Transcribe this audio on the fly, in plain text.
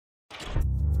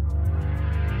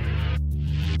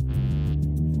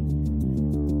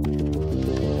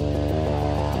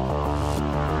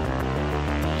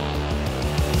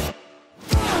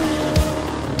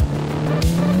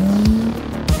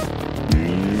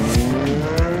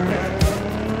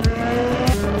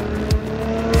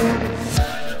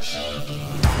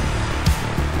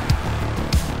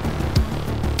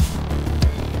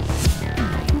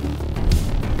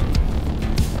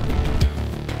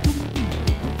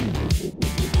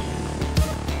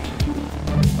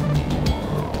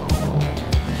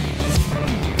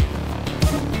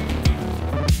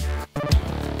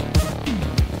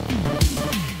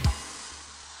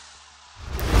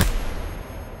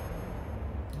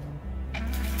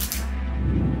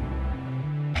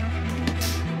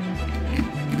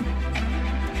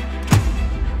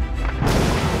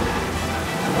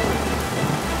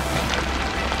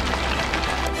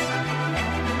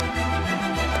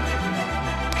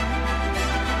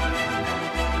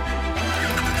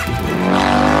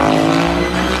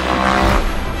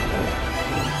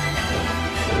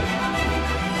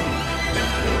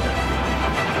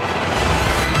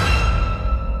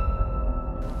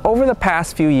Over the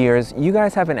past few years, you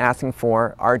guys have been asking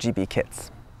for RGB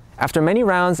kits. After many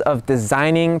rounds of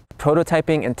designing,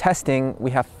 prototyping, and testing,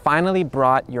 we have finally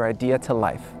brought your idea to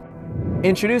life.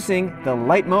 Introducing the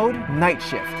LightMode Night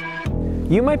Shift.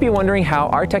 You might be wondering how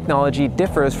our technology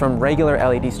differs from regular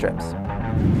LED strips.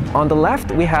 On the left,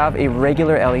 we have a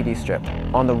regular LED strip.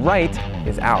 On the right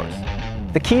is ours.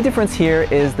 The key difference here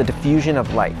is the diffusion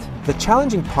of light. The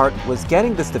challenging part was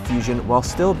getting this diffusion while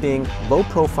still being low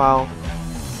profile,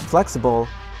 flexible,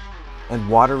 and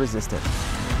water resistant.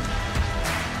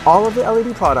 All of the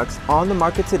LED products on the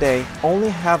market today only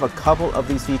have a couple of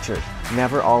these features,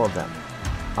 never all of them.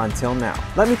 Until now.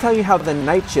 Let me tell you how the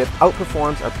Night Shift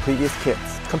outperforms our previous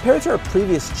kits. Compared to our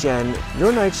previous gen,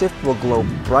 your Night Shift will glow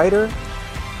brighter,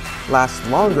 last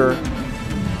longer,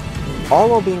 all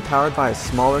while being powered by a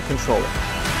smaller controller.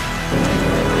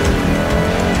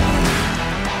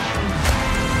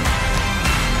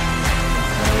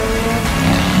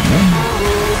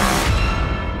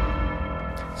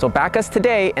 So back us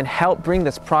today and help bring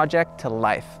this project to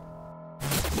life.